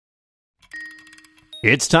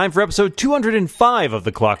It's time for episode 205 of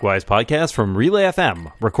the Clockwise podcast from Relay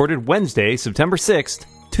FM, recorded Wednesday, September 6th,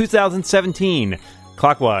 2017.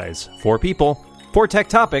 Clockwise, 4 people, 4 tech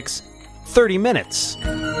topics, 30 minutes.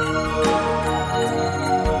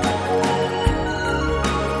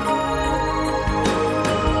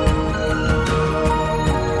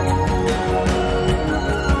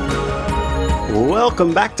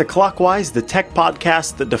 Welcome back to Clockwise, the tech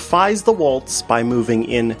podcast that defies the waltz by moving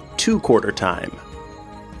in 2/4 time.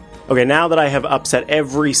 Okay, now that I have upset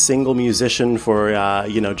every single musician for,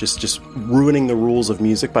 just ruining the rules of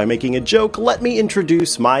music by making a joke, let me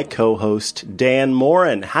introduce my co-host, Dan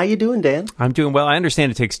Morin. How you doing, Dan? I'm doing well. I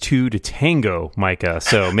understand it takes 2 to tango, Micah,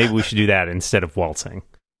 so maybe we should do that instead of waltzing.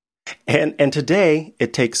 And today,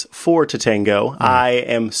 it takes 4 to tango. I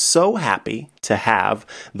am so happy to have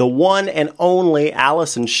the one and only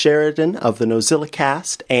Allison Sheridan of the Nozilla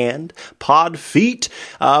Cast and Podfeet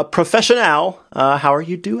Professional. How are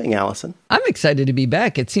you doing, Allison? I'm excited to be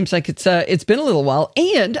back. It seems like it's been a little while,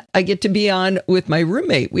 and I get to be on with my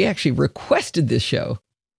roommate. We actually requested this show.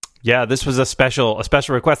 Yeah, this was a special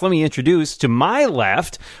request. Let me introduce to my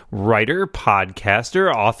left, writer,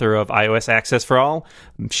 podcaster, author of iOS Access for All,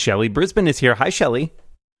 Shelley Brisbane is here. Hi, Shelley.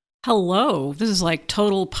 Hello. This is like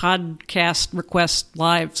total podcast request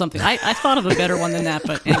live something. I thought of a better one than that,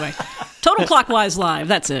 but anyway. Total Clockwise Live,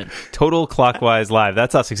 that's it. Total Clockwise Live.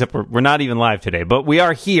 That's us, except we're not even live today, but we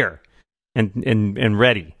are here and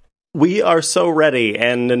ready. We are so ready,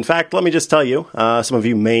 and in fact, let me just tell you, some of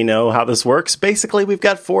you may know how this works. Basically, we've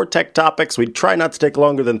got 4 tech topics. We try not to take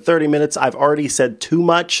longer than 30 minutes. I've already said too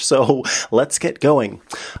much, so let's get going.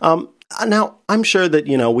 Now, I'm sure that,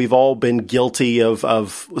 we've all been guilty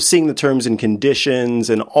of seeing the terms and conditions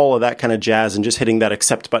and all of that kind of jazz and just hitting that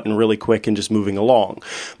accept button really quick and just moving along.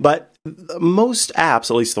 But most apps,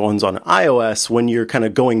 at least the ones on iOS, when you're kind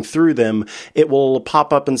of going through them, it will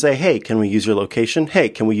pop up and say, hey, can we use your location? Hey,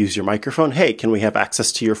 can we use your microphone? Hey, can we have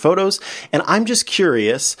access to your photos? And I'm just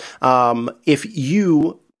curious if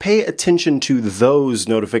you pay attention to those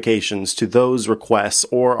notifications, to those requests,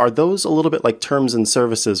 or are those a little bit like terms and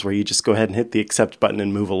services where you just go ahead and hit the accept button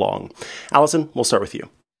and move along? Allison, we'll start with you.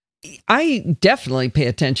 I definitely pay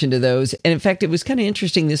attention to those. And in fact, it was kind of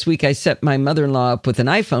interesting this week. I set my mother-in-law up with an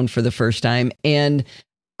iPhone for the first time, and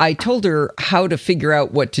I told her how to figure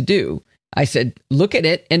out what to do. I said, look at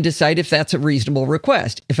it and decide if that's a reasonable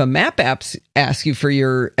request. If a map app asks you for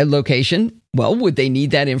your location, well, would they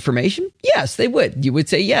need that information? Yes, they would. You would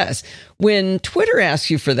say yes. When Twitter asks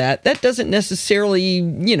you for that, that doesn't necessarily,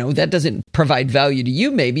 that doesn't provide value to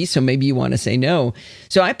you maybe, so maybe you want to say no.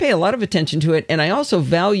 So I pay a lot of attention to it, and I also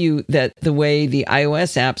value that the way the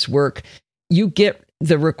iOS apps work, you get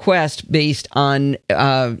the request based on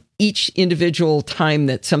each individual time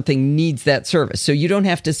that something needs that service. So you don't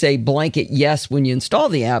have to say blanket yes when you install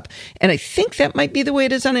the app. And I think that might be the way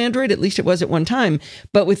it is on Android. At least it was at one time.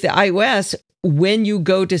 But with the iOS, when you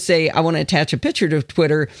go to say, I want to attach a picture to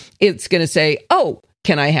Twitter, it's going to say, oh,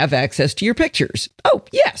 can I have access to your pictures? Oh,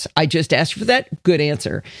 yes. I just asked for that. Good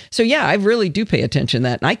answer. So yeah, I really do pay attention to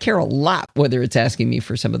that. And I care a lot whether it's asking me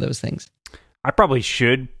for some of those things. I probably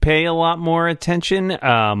should pay a lot more attention.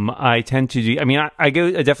 I tend to do, I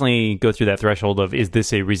definitely go through that threshold of, is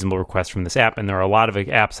this a reasonable request from this app? And there are a lot of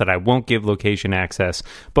apps that I won't give location access,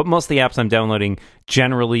 but most of the apps I'm downloading,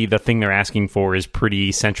 generally the thing they're asking for is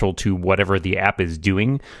pretty central to whatever the app is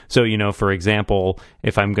doing. So, for example,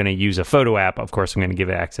 if I'm going to use a photo app, of course, I'm going to give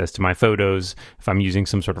it access to my photos. If I'm using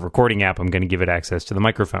some sort of recording app, I'm going to give it access to the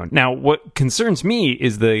microphone. Now, what concerns me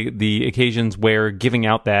is the occasions where giving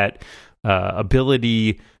out that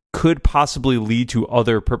ability could possibly lead to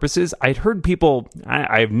other purposes. I'd heard people,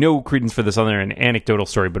 I have no credence for this other than an anecdotal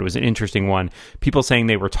story, but it was an interesting one. People saying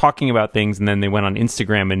they were talking about things and then they went on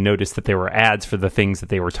Instagram and noticed that there were ads for the things that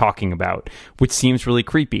they were talking about, which seems really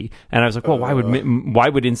creepy. And I was like, well, why would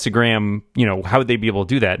Instagram, how would they be able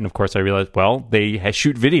to do that? And of course I realized, well, they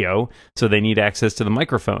shoot video, so they need access to the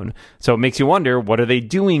microphone. So it makes you wonder, what are they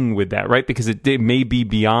doing with that, right? Because it may be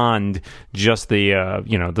beyond just the,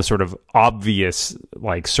 the sort of obvious,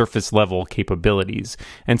 like, surface level capabilities.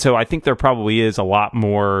 And so I think there probably is a lot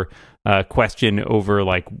more question over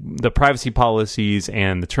like the privacy policies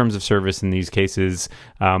and the terms of service in these cases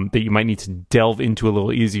that you might need to delve into a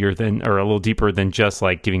little easier than, or a little deeper than just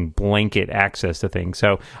like giving blanket access to things.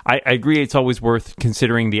 So I agree it's always worth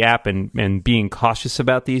considering the app and being cautious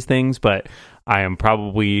about these things, but I am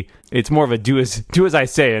probably, it's more of a do as I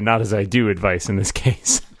say and not as I do advice in this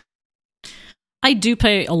case. I do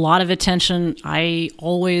pay a lot of attention. I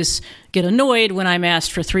always get annoyed when I'm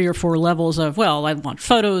asked for 3 or 4 levels of, well, I want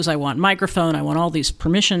photos, I want microphone, I want all these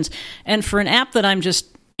permissions. And for an app that I'm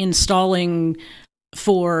just installing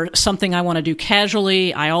for something I want to do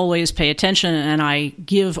casually, I always pay attention and I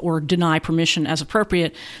give or deny permission as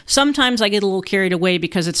appropriate. Sometimes I get a little carried away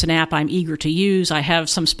because it's an app I'm eager to use. I have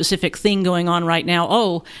some specific thing going on right now.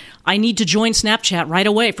 Oh, I need to join Snapchat right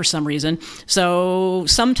away for some reason. So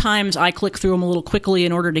sometimes I click through them a little quickly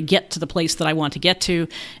in order to get to the place that I want to get to.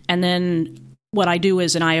 And then what I do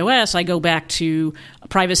is in iOS, I go back to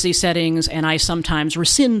privacy settings and I sometimes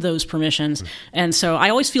rescind those permissions. And so I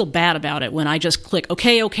always feel bad about it when I just click,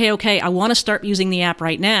 okay, I want to start using the app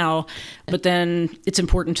right now. But then it's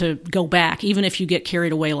important to go back. Even if you get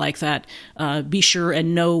carried away like that, be sure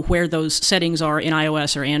and know where those settings are in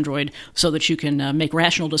iOS or Android so that you can make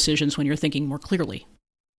rational decisions when you're thinking more clearly.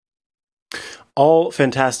 All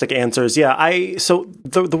fantastic answers. Yeah, so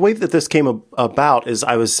the way that this came about is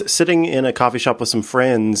I was sitting in a coffee shop with some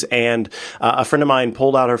friends, and a friend of mine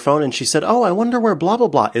pulled out her phone and she said, "Oh, I wonder where blah, blah,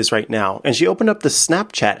 blah is right now." And she opened up the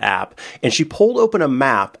Snapchat app and she pulled open a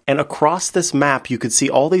map, and across this map, you could see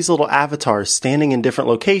all these little avatars standing in different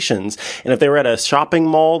locations. And if they were at a shopping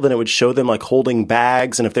mall, then it would show them like holding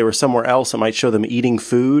bags. And if they were somewhere else, it might show them eating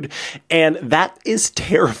food. And that is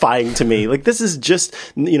terrifying to me. Like, this is just,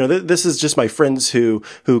 this is just my friends who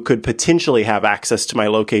could potentially have access to my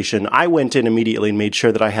location. I went in immediately and made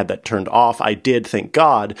sure that I had that turned off. I did, thank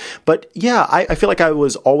God. But yeah, I feel like I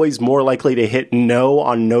was always more likely to hit no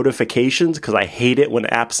on notifications because I hate it when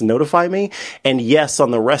apps notify me, and yes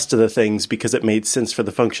on the rest of the things because it made sense for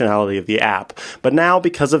the functionality of the app. But now,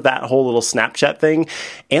 because of that whole little Snapchat thing,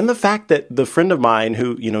 and the fact that the friend of mine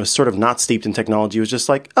who, is sort of not steeped in technology was just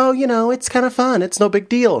like, "Oh, it's kind of fun. It's no big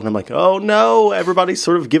deal." And I'm like, "Oh no, everybody's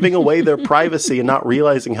sort of giving away their privacy and not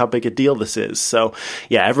realizing how big a deal this is." So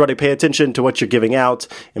yeah, everybody pay attention to what you're giving out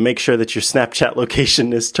and make sure that your Snapchat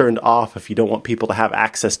location is turned off if you don't want people to have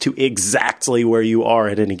access to exactly where you are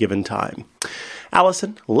at any given time.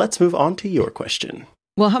 Allison, let's move on to your question.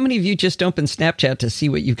 Well, how many of you just open Snapchat to see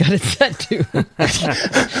what you got it set to?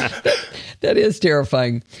 That is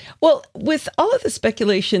terrifying. Well, with all of the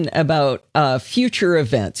speculation about future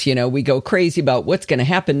events, we go crazy about what's going to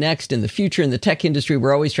happen next in the future in the tech industry.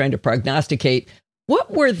 We're always trying to prognosticate.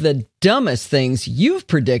 What were the dumbest things you've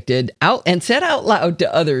predicted out and said out loud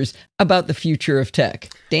to others about the future of tech?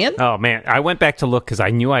 Dan? Oh, man. I went back to look because I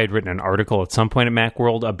knew I had written an article at some point at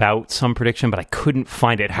Macworld about some prediction, but I couldn't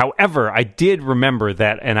find it. However, I did remember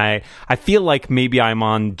that, and I feel like maybe I'm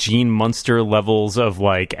on Gene Munster levels of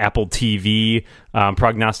like Apple TV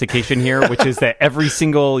prognostication here, which is that every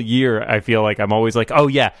single year I feel like I'm always like, oh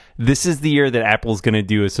yeah, this is the year that Apple's going to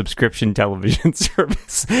do a subscription television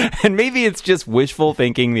service. And maybe it's just wishful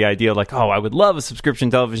thinking, the idea like, oh, I would love a subscription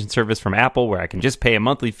television service from Apple where I can just pay a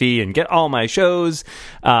monthly fee and get all my shows.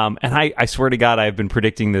 And I swear to God, I've been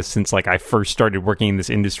predicting this since like I first started working in this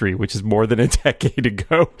industry, which is more than a decade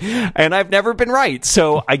ago. And I've never been right.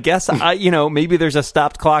 So I guess, maybe there's a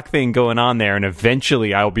stopped clock thing going on there. And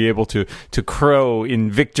eventually I'll be able to crow in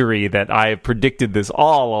victory that I have predicted this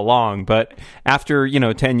all along. But after,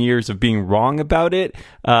 10 years of being wrong about it,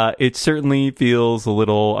 it certainly feels I'm a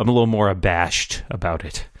little more abashed about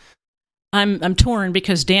it. I'm torn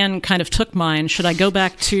because Dan kind of took mine. Should I go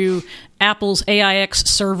back to Apple's AIX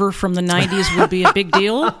server from the 90s will be a big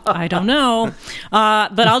deal? I don't know.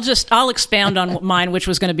 But I'll expound on mine, which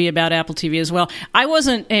was going to be about Apple TV as well. I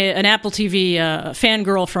wasn't an Apple TV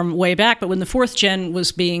fangirl from way back, but when the 4th gen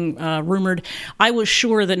was being rumored, I was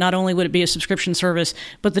sure that not only would it be a subscription service,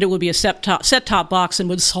 but that it would be a set-top box and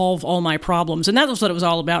would solve all my problems. And that was what it was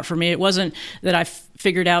all about for me. It wasn't that I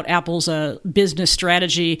figured out Apple's business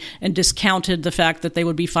strategy and discounted the fact that they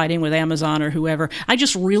would be fighting with Amazon or whoever. I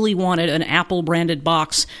just really wanted an Apple-branded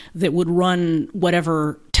box that would run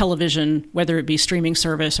whatever television, whether it be streaming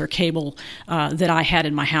service or cable, that I had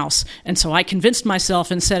in my house. And so I convinced myself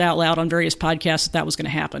and said out loud on various podcasts that was going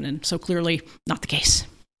to happen. And so clearly not the case.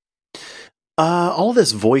 All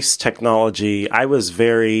this voice technology, I was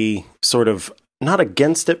very sort of not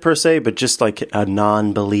against it per se, but just like a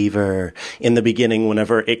non-believer in the beginning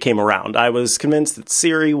whenever it came around. I was convinced that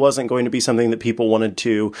Siri wasn't going to be something that people wanted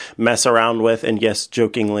to mess around with. And yes,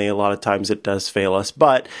 jokingly, a lot of times it does fail us.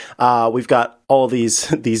 But we've got all these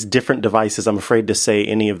different devices. I'm afraid to say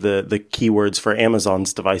any of the keywords for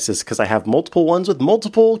Amazon's devices because I have multiple ones with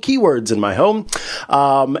multiple keywords in my home.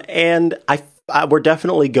 And we're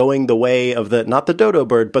definitely going the way of not the dodo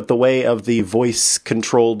bird, but the way of the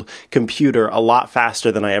voice-controlled computer a lot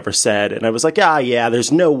faster than I ever said. And I was like, yeah,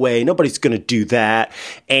 there's no way. Nobody's going to do that.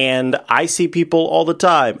 And I see people all the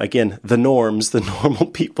time, again, the norms, the normal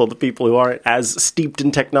people, the people who aren't as steeped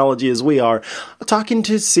in technology as we are, talking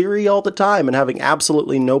to Siri all the time and having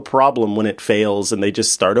absolutely no problem when it fails and they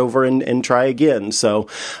just start over and try again. So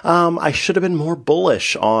I should have been more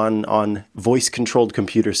bullish on voice-controlled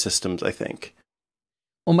computer systems, I think.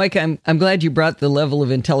 Well, Mike, I'm glad you brought the level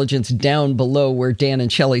of intelligence down below where Dan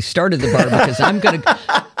and Shelley started the bar, because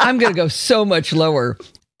I'm gonna go so much lower.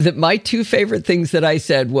 That my two favorite things that I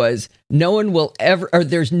said was no one will ever, or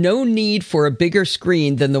there's no need for a bigger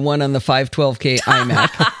screen than the one on the 512K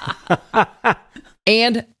iMac.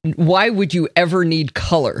 And why would you ever need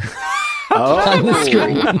color? On the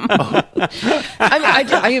screen.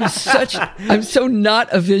 I'm so not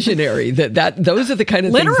a visionary that those are the kind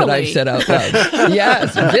of things that I've said out loud.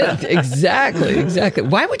 Yes, exactly.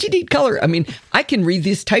 Why would you need color? I mean, I can read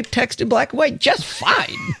this typed text in black and white just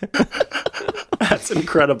fine. That's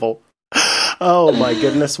incredible. Oh my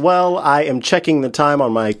goodness. Well, I am checking the time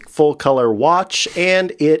on my full color watch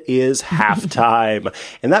and it is halftime.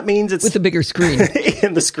 And that means it's with a bigger screen.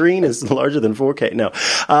 And the screen is larger than 4K. No.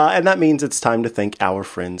 And that means it's time to thank our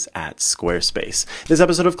friends at Squarespace. This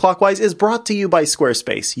episode of Clockwise is brought to you by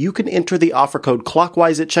Squarespace. You can enter the offer code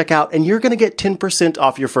Clockwise at checkout and you're going to get 10%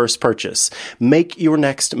 off your first purchase. Make your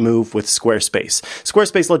next move with Squarespace.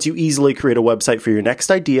 Squarespace lets you easily create a website for your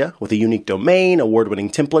next idea with a unique domain,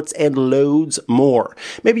 award-winning templates, and loads more.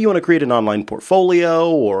 Maybe you want to create an online portfolio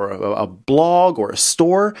or a blog or a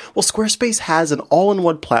store. Well, Squarespace has an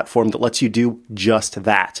all-in-one platform that lets you do just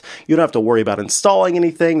that. You don't have to worry about installing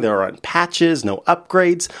anything. There aren't patches, no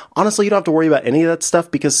upgrades. Honestly, you don't have to worry about any of that stuff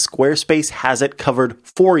because Squarespace has it covered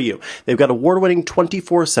for you. They've got award-winning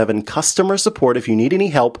 24/7 customer support if you need any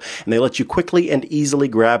help, and they let you quickly and easily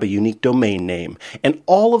grab a unique domain name. And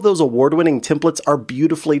all of those award-winning templates are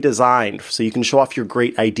beautifully designed so you can show off your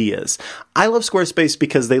great ideas. I love Squarespace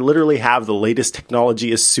because they literally have the latest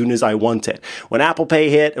technology as soon as I want it. When Apple Pay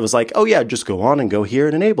hit, it was like, oh yeah, just go on and go here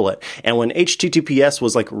and enable it. And when HTTPS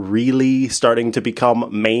was like really starting to become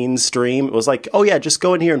mainstream, it was like, oh yeah, just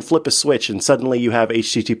go in here and flip a switch and suddenly you have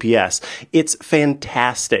HTTPS. It's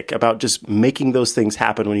fantastic about just making those things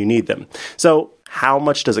happen when you need them. So how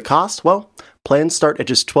much does it cost? Well, plans start at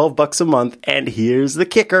just $12 a month, and here's the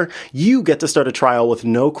kicker. You get to start a trial with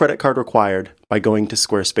no credit card required by going to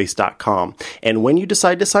squarespace.com. And when you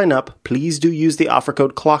decide to sign up, please do use the offer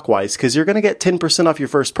code Clockwise because you're going to get 10% off your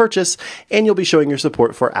first purchase, and you'll be showing your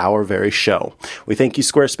support for our very show. We thank you,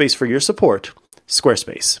 Squarespace, for your support.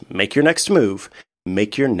 Squarespace, make your next move,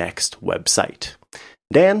 make your next website.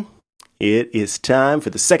 Dan, it is time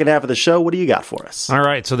for the second half of the show. What do you got for us? All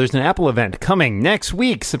right, so there's an Apple event coming next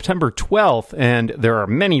week, September 12th, and there are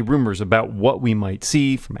many rumors about what we might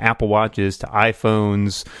see, from Apple Watches to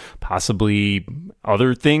iPhones, possibly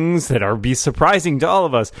other things that are be surprising to all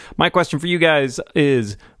of us. My question for you guys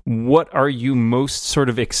is, what are you most sort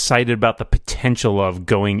of excited about the potential of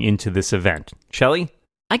going into this event? Shelley?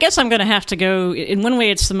 I guess I'm going to have to go, in one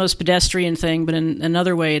way it's the most pedestrian thing, but in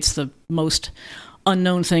another way it's the most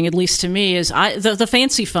unknown thing, at least to me, is the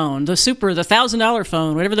fancy phone, the $1,000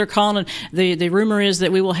 phone, whatever they're calling it. The rumor is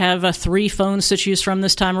that we will have 3 phones to choose from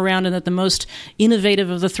this time around, and that the most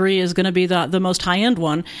innovative of the 3 is going to be the most high-end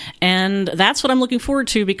one. And that's what I'm looking forward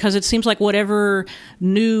to, because it seems like whatever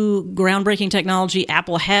new groundbreaking technology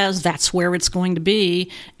Apple has, that's where it's going to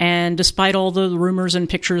be. And despite all the rumors and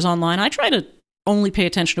pictures online, I try to only pay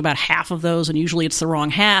attention to about half of those, and usually it's the wrong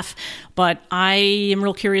half. But I am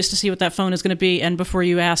real curious to see what that phone is going to be. And before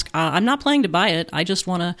you ask, I'm not planning to buy it. I just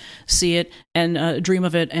want to see it and dream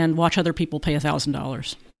of it and watch other people pay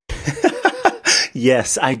 $1,000.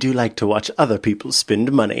 Yes, I do like to watch other people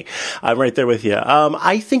spend money. I'm right there with you.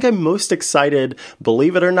 I think I'm most excited,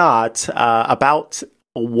 believe it or not, about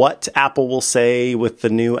what Apple will say with the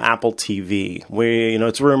new Apple TV.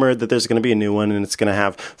 It's rumored that there's going to be a new one and it's going to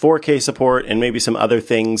have 4K support and maybe some other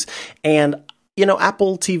things. And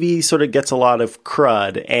Apple TV sort of gets a lot of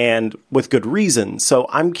crud, and with good reason. So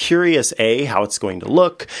I'm curious, A, how it's going to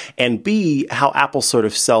look, and B, how Apple sort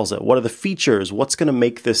of sells it. What are the features? What's going to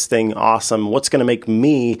make this thing awesome? What's going to make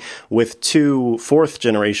me, with 2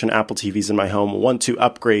 4th-generation Apple TVs in my home, want to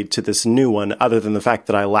upgrade to this new one, other than the fact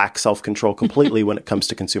that I lack self-control completely when it comes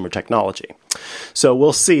to consumer technology? So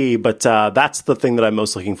we'll see, but that's the thing that I'm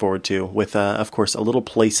most looking forward to, with, of course, a little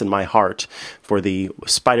place in my heart for the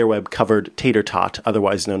spiderweb-covered tater tot,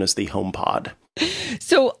 otherwise known as the HomePod.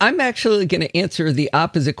 So I'm actually going to answer the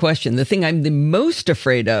opposite question. The thing I'm the most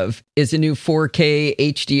afraid of is a new 4K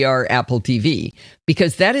HDR Apple TV,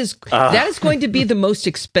 because that is going to be the most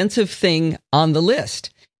expensive thing on the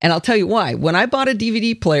list. And I'll tell you why. When I bought a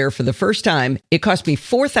DVD player for the first time, it cost me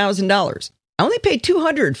 $4,000. I only paid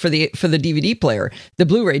 $200 for the DVD player, the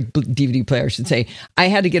Blu-ray DVD player, I should say. I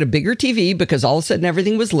had to get a bigger TV because all of a sudden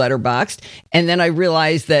everything was letterboxed, and then I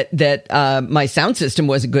realized that my sound system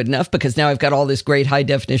wasn't good enough because now I've got all this great high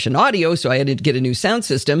definition audio, so I had to get a new sound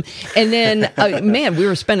system. And then, man, we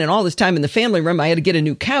were spending all this time in the family room. I had to get a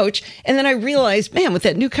new couch, and then I realized, man, with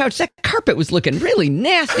that new couch, that carpet was looking really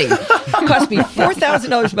nasty. It cost me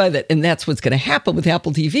 $4,000 to buy that, and that's what's going to happen with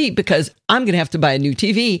Apple TV, because I'm going to have to buy a new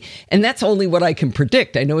TV, and that's only what I can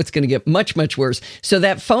predict. I know it's going to get much, much worse. So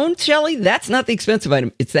that phone, Shelley, that's not the expensive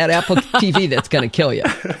item. It's that Apple TV that's going to kill you.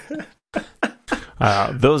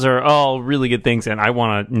 Those are all really good things, and I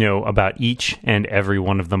want to know about each and every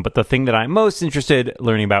one of them. But the thing that I'm most interested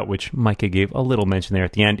learning about, which Micah gave a little mention there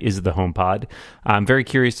at the end, is the HomePod. I'm very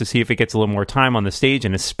curious to see if it gets a little more time on the stage,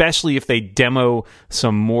 and especially if they demo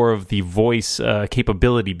some more of the voice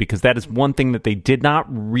capability, because that is one thing that they did not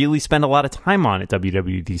really spend a lot of time on at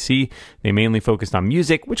WWDC. They mainly focused on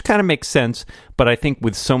music, which kind of makes sense, but I think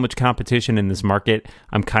with so much competition in this market,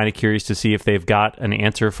 I'm kind of curious to see if they've got an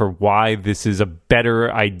answer for why this is a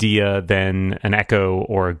better idea than an Echo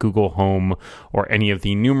or a Google Home or any of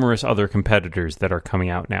the numerous other competitors that are coming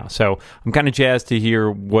out now. So I'm kind of jazzed to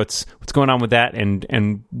hear what's going on with that,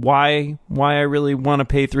 and why I really want to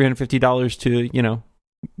pay $350 to,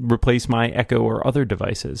 replace my Echo or other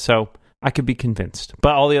devices. So I could be convinced.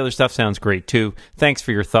 But all the other stuff sounds great too. Thanks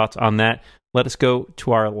for your thoughts on that. Let us go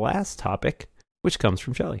to our last topic, which comes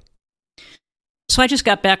from Shelley. So I just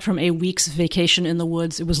got back from a week's vacation in the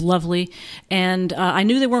woods. It was lovely. And I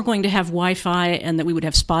knew they weren't going to have Wi-Fi and that we would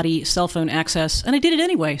have spotty cell phone access. And I did it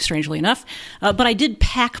anyway, strangely enough. But I did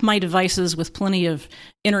pack my devices with plenty of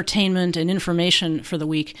entertainment and information for the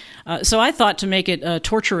week. So I thought, to make it a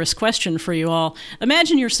torturous question for you all,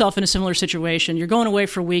 imagine yourself in a similar situation. You're going away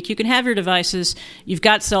for a week. You can have your devices. You've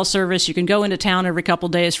got cell service. You can go into town every couple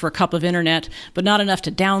days for a cup of internet, but not enough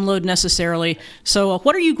to download necessarily. So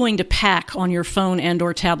what are you going to pack on your phone and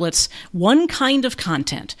or tablets? One kind of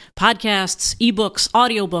content: podcasts, ebooks,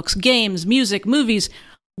 audiobooks, games, music, movies.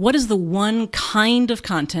 What is the one kind of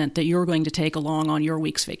content that you're going to take along on your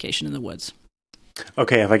week's vacation in the woods?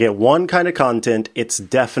 Okay, if I get one kind of content, it's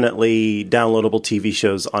definitely downloadable TV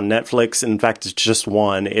shows on Netflix. In fact, it's just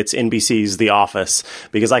one. It's NBC's The Office,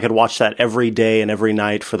 because I could watch that every day and every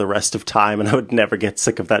night for the rest of time, and I would never get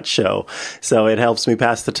sick of that show. So it helps me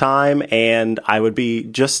pass the time, and I would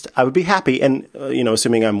be happy. And,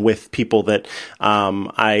 assuming I'm with people that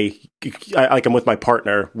I'm with my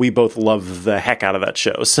partner, we both love the heck out of that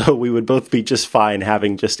show. So we would both be just fine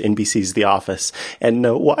having just NBC's The Office and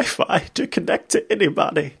no Wi-Fi to connect to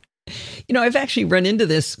anybody. I've actually run into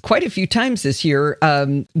this quite a few times this year.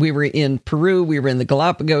 We were in Peru, we were in the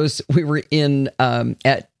Galapagos, we were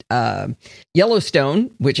at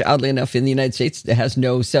Yellowstone, which oddly enough in the United States has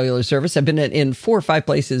no cellular service. I've been in 4 or 5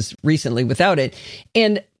 places recently without it.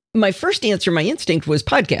 And my first answer, my instinct was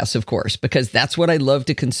podcasts, of course, because that's what I love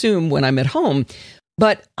to consume when I'm at home.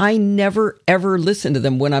 But I never, ever listen to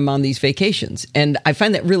them when I'm on these vacations. And I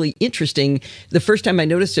find that really interesting. The first time I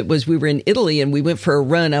noticed it was we were in Italy and we went for a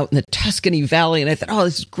run out in the Tuscany Valley. And I thought, oh,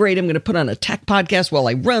 this is great. I'm going to put on a tech podcast while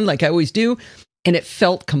I run like I always do. And it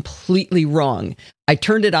felt completely wrong. I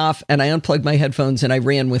turned it off and I unplugged my headphones and I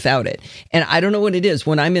ran without it. And I don't know what it is.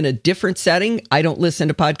 When I'm in a different setting, I don't listen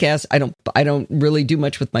to podcasts. I don't really do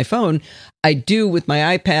much with my phone. I do with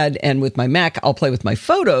my iPad and with my Mac. I'll play with my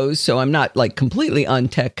photos, so I'm not like completely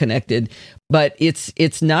untech connected. But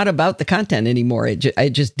it's not about the content anymore. It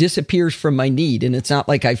just disappears from my need, and it's not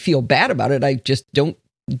like I feel bad about it. I just don't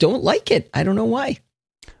like it. I don't know why.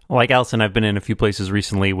 Like Allison, I've been in a few places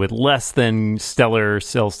recently with less than stellar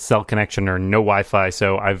cell connection or no Wi-Fi,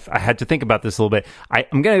 so I had to think about this a little bit.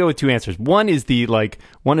 I'm going to go with 2 answers. One is the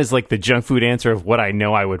junk food answer of what I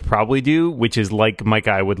know I would probably do, which is like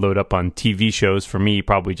Micah, I would load up on TV shows. For me,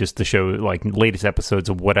 probably just the show, like latest episodes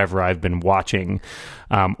of whatever I've been watching,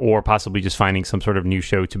 or possibly just finding some sort of new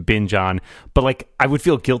show to binge on. But I would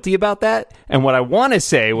feel guilty about that. And what I want to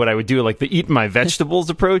say, what I would do, like the eat my vegetables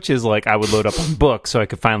approach, is I would load up on books so I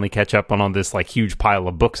could finally finally catch up on all this like huge pile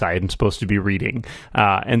of books I am supposed to be reading.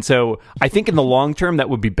 And so I think in the long term that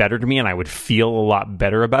would be better to me, and I would feel a lot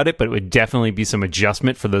better about it. But it would definitely be some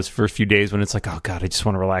adjustment for those first few days when it's like, oh God, I just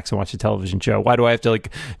want to relax and watch a television show. Why do I have to like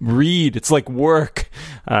read? It's like work.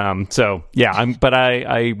 So yeah,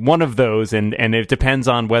 I one of those, and it depends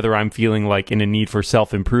on whether I'm feeling like in a need for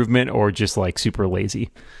self-improvement or just like super lazy.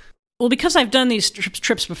 Well, because I've done these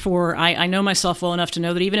trips before, I know myself well enough to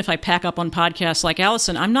know that even if I pack up on podcasts like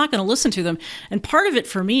Allison, I'm not going to listen to them. And part of it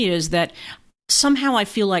for me is that somehow I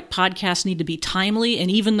feel like podcasts need to be timely. And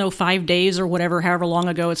even though 5 days or whatever, however long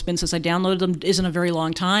ago it's been since I downloaded them, isn't a very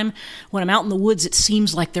long time, when I'm out in the woods, it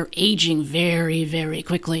seems like they're aging very, very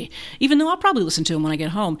quickly, even though I'll probably listen to them when I get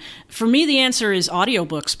home. For me, the answer is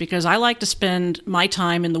audiobooks, because I like to spend my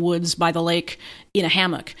time in the woods by the lake in a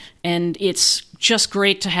hammock. And it's just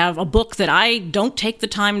great to have a book that I don't take the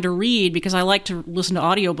time to read, because I like to listen to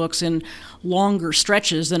audiobooks in longer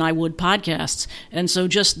stretches than I would podcasts. And so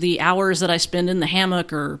just the hours that I spend in the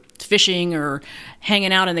hammock or fishing or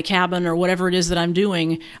hanging out in the cabin or whatever it is that I'm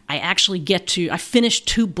doing, I finished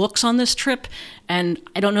 2 books on this trip, and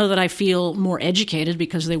I don't know that I feel more educated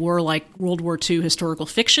because they were like World War II historical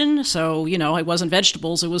fiction. So, it wasn't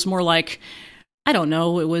vegetables. It was more like, I don't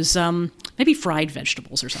know. It was maybe fried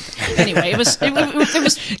vegetables or something. Anyway, it was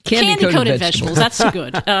candy-coated vegetables. That's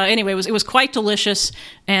good. Anyway, it was quite delicious,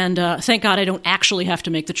 and thank God I don't actually have to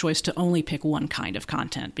make the choice to only pick one kind of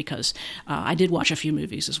content, because I did watch a few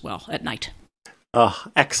movies as well at night.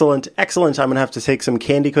 Excellent. I'm going to have to take some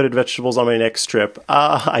candy-coated vegetables on my next trip.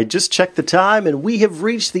 I just checked the time, and we have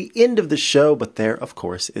reached the end of the show, but there, of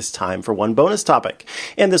course, is time for one bonus topic.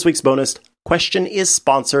 And this week's bonus question is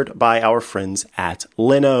sponsored by our friends at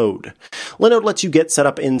Linode. Linode lets you get set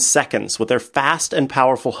up in seconds with their fast and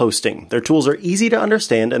powerful hosting. Their tools are easy to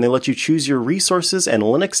understand, and they let you choose your resources and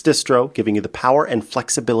Linux distro, giving you the power and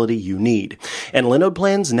flexibility you need. And Linode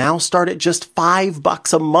plans now start at just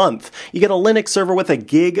 $5 a month. You get a Linux server with a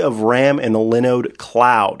gig of RAM in the Linode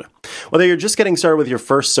cloud. Whether you're just getting started with your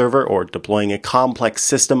first server or deploying a complex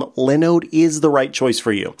system, Linode is the right choice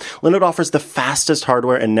for you. Linode offers the fastest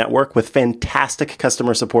hardware and network with fantastic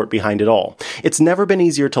customer support behind it all. It's never been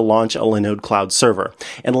easier to launch a Linode cloud server,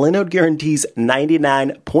 and Linode guarantees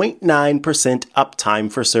 99.9%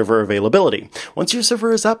 uptime for server availability. Once your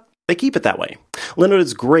server is up, they keep it that way. Linode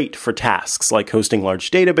is great for tasks like hosting large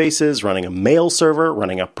databases, running a mail server,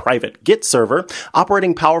 running a private Git server,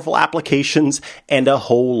 operating powerful applications, and a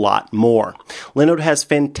whole lot more. Linode has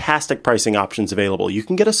fantastic pricing options available. You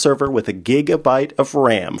can get a server with a gigabyte of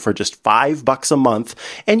RAM for just $5 a month,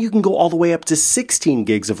 and you can go all the way up to 16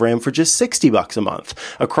 gigs of RAM for just $60 a month.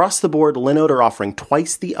 Across the board, Linode are offering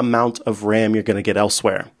twice the amount of RAM you're going to get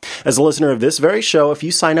elsewhere. As a listener of this very show, if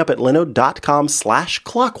you sign up at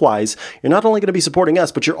linode.com/clockwise, you're not only going to be supporting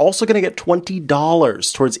us, but you're also going to get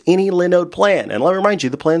 $20 towards any Linode plan. And let me remind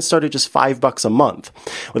you, the plan started just $5 a month.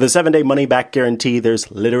 With a 7-day money-back guarantee,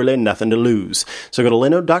 there's literally nothing to lose. So go to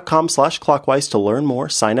linode.com/clockwise to learn more,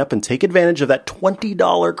 sign up, and take advantage of that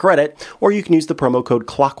 $20 credit, or you can use the promo code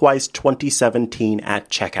Clockwise2017 at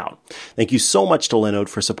checkout. Thank you so much to Linode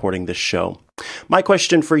for supporting this show. My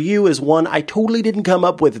question for you is one I totally didn't come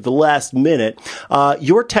up with at the last minute.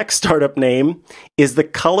 Your tech startup name is the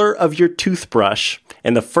color of your toothbrush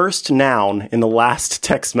and the first noun in the last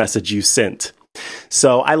text message you sent.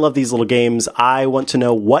 So I love these little games. I want to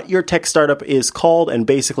know what your tech startup is called and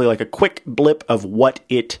basically like a quick blip of what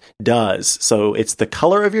it does. So it's the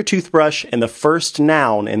color of your toothbrush and the first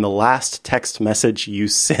noun in the last text message you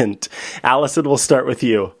sent. Allison, we'll start with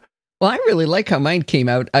you. Well, I really like how mine came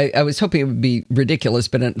out. I was hoping it would be ridiculous,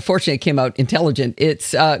 but unfortunately it came out intelligent.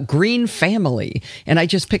 It's Green Family. And I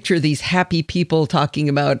just picture these happy people talking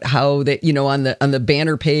about how that, on the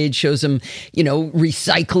banner page shows them,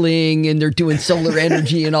 recycling, and they're doing solar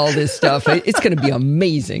energy and all this stuff. It's going to be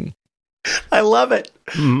amazing. I love it.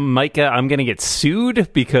 Micah, I'm going to get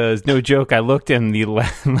sued because, no joke, I looked and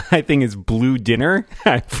the thing is Blue Dinner.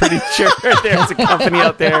 I'm pretty sure there's a company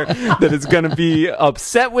out there that is going to be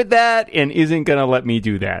upset with that and isn't going to let me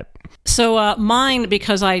do that. So mine,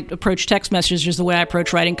 because I approach text messages the way I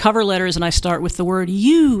approach writing cover letters, and I start with the word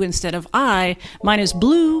you instead of I, mine is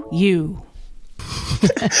Blue You.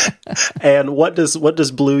 And what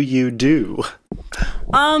does Blue You do?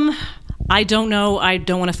 I don't know. I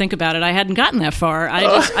don't want to think about it. I hadn't gotten that far.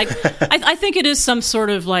 I think it is some sort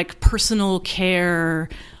of like personal care,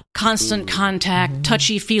 constant contact,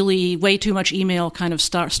 touchy-feely, way too much email kind of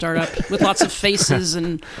startup with lots of faces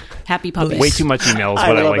and happy puppies. Way too much email is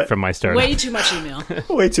what I like from my startup. Way too much email.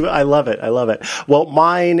 Way too. I love it. Well,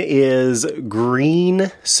 mine is Green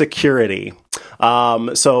Security.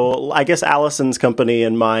 So I guess Allison's company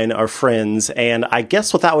and mine are friends, and I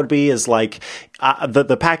guess what that would be is like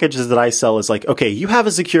the packages that I sell is like, okay, you have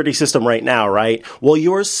a security system right now, right? Well,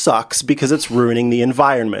 yours sucks because it's ruining the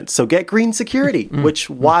environment. So get green security, which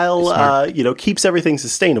while keeps everything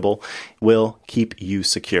sustainable, will keep you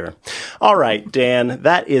secure. All right, Dan,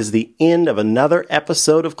 that is the end of another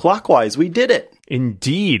episode of Clockwise. We did it.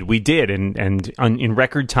 Indeed, we did, and in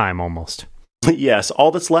record time almost. Yes,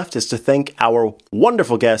 all that's left is to thank our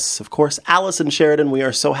wonderful guests. Of course, Allison Sheridan, we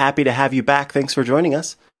are so happy to have you back. Thanks for joining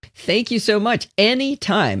us. Thank you so much.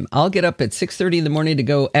 Anytime. I'll get up at 6:30 in the morning to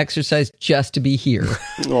go exercise just to be here.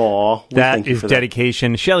 Aw, that is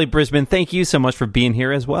dedication. Shelley Brisbane, thank you so much for being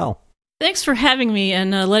here as well. Thanks for having me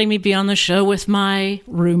and letting me be on the show with my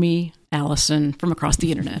roomie, Allison, from across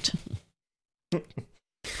the internet.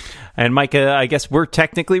 And Micah, I guess we're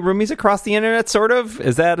technically roomies across the internet, sort of?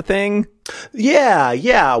 Is that a thing?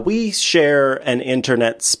 Yeah. We share an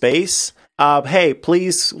internet space. Hey,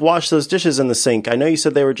 please wash those dishes in the sink. I know you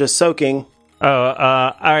said they were just soaking. All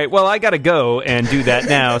right. Well, I got to go and do that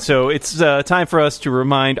now. So it's time for us to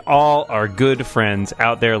remind all our good friends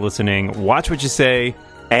out there listening, watch what you say.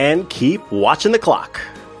 And keep watching the clock.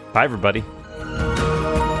 Bye, everybody.